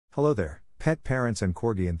Hello there, pet parents and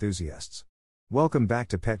Corgi enthusiasts. Welcome back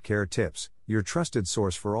to Pet Care Tips, your trusted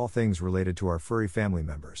source for all things related to our furry family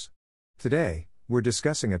members. Today, we're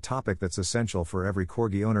discussing a topic that's essential for every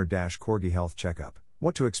Corgi owner. Corgi health checkup,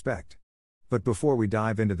 what to expect. But before we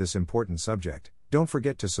dive into this important subject, don't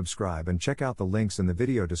forget to subscribe and check out the links in the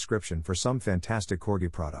video description for some fantastic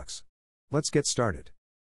Corgi products. Let's get started.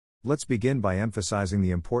 Let's begin by emphasizing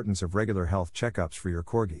the importance of regular health checkups for your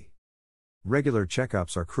Corgi. Regular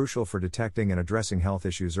checkups are crucial for detecting and addressing health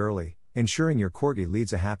issues early, ensuring your Corgi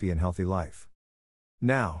leads a happy and healthy life.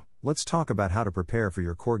 Now, let's talk about how to prepare for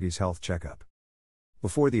your Corgi's health checkup.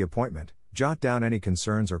 Before the appointment, jot down any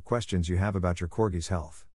concerns or questions you have about your Corgi's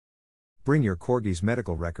health. Bring your Corgi's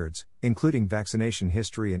medical records, including vaccination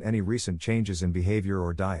history and any recent changes in behavior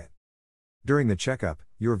or diet. During the checkup,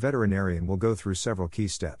 your veterinarian will go through several key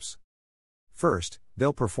steps. First,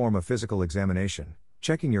 they'll perform a physical examination,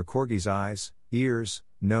 checking your Corgi's eyes, ears,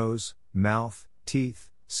 nose, mouth, teeth,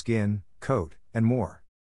 skin, coat, and more.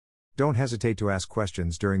 Don't hesitate to ask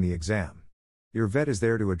questions during the exam. Your vet is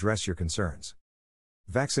there to address your concerns.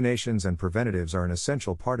 Vaccinations and preventatives are an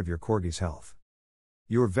essential part of your Corgi's health.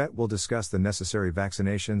 Your vet will discuss the necessary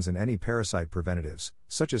vaccinations and any parasite preventatives,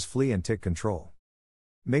 such as flea and tick control.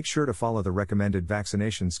 Make sure to follow the recommended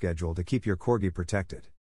vaccination schedule to keep your Corgi protected.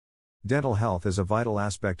 Dental health is a vital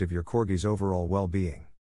aspect of your Corgi's overall well-being.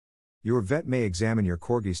 Your vet may examine your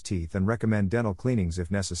Corgi's teeth and recommend dental cleanings if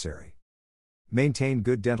necessary. Maintain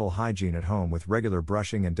good dental hygiene at home with regular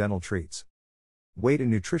brushing and dental treats. Weight and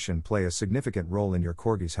nutrition play a significant role in your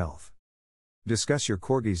Corgi's health. Discuss your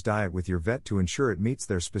Corgi's diet with your vet to ensure it meets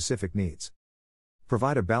their specific needs.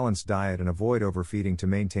 Provide a balanced diet and avoid overfeeding to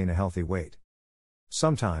maintain a healthy weight.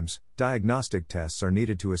 Sometimes, diagnostic tests are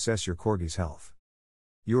needed to assess your Corgi's health.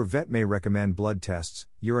 Your vet may recommend blood tests,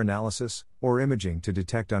 urinalysis, or imaging to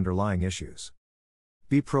detect underlying issues.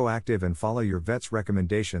 Be proactive and follow your vet's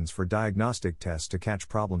recommendations for diagnostic tests to catch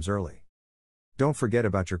problems early. Don't forget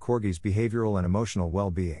about your Corgi's behavioral and emotional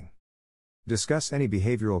well-being. Discuss any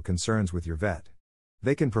behavioral concerns with your vet.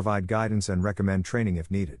 They can provide guidance and recommend training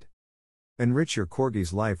if needed. Enrich your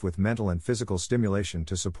Corgi's life with mental and physical stimulation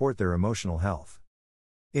to support their emotional health.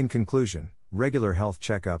 In conclusion, regular health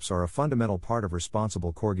checkups are a fundamental part of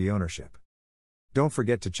responsible Corgi ownership. Don't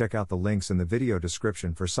forget to check out the links in the video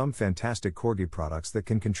description for some fantastic Corgi products that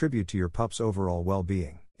can contribute to your pup's overall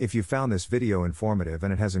well-being. If you found this video informative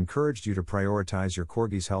and it has encouraged you to prioritize your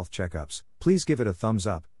Corgi's health checkups, please give it a thumbs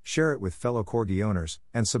up, share it with fellow Corgi owners,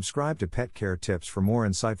 and subscribe to Pet Care Tips for more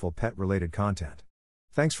insightful pet-related content.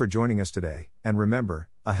 Thanks for joining us today, and remember,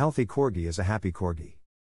 a healthy Corgi is a happy Corgi.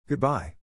 Goodbye.